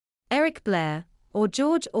Eric Blair, or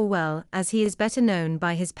George Orwell as he is better known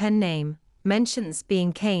by his pen name, mentions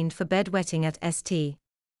being caned for bedwetting at St.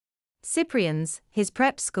 Cyprian's, his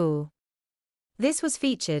prep school. This was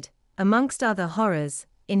featured, amongst other horrors,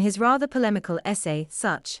 in his rather polemical essay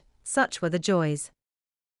Such Were the Joys.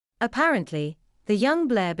 Apparently, the young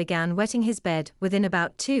Blair began wetting his bed within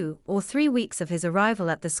about 2 or 3 weeks of his arrival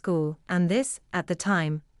at the school, and this, at the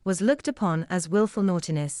time, was looked upon as willful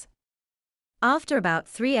naughtiness. After about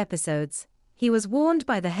 3 episodes, he was warned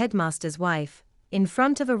by the headmaster's wife, in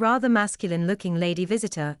front of a rather masculine-looking lady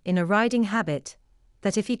visitor in a riding habit,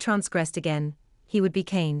 that if he transgressed again, he would be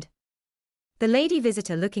caned. The lady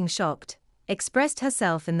visitor, looking shocked, expressed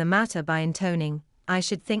herself in the matter by intoning, "I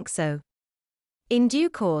should think so." In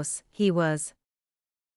due course, he was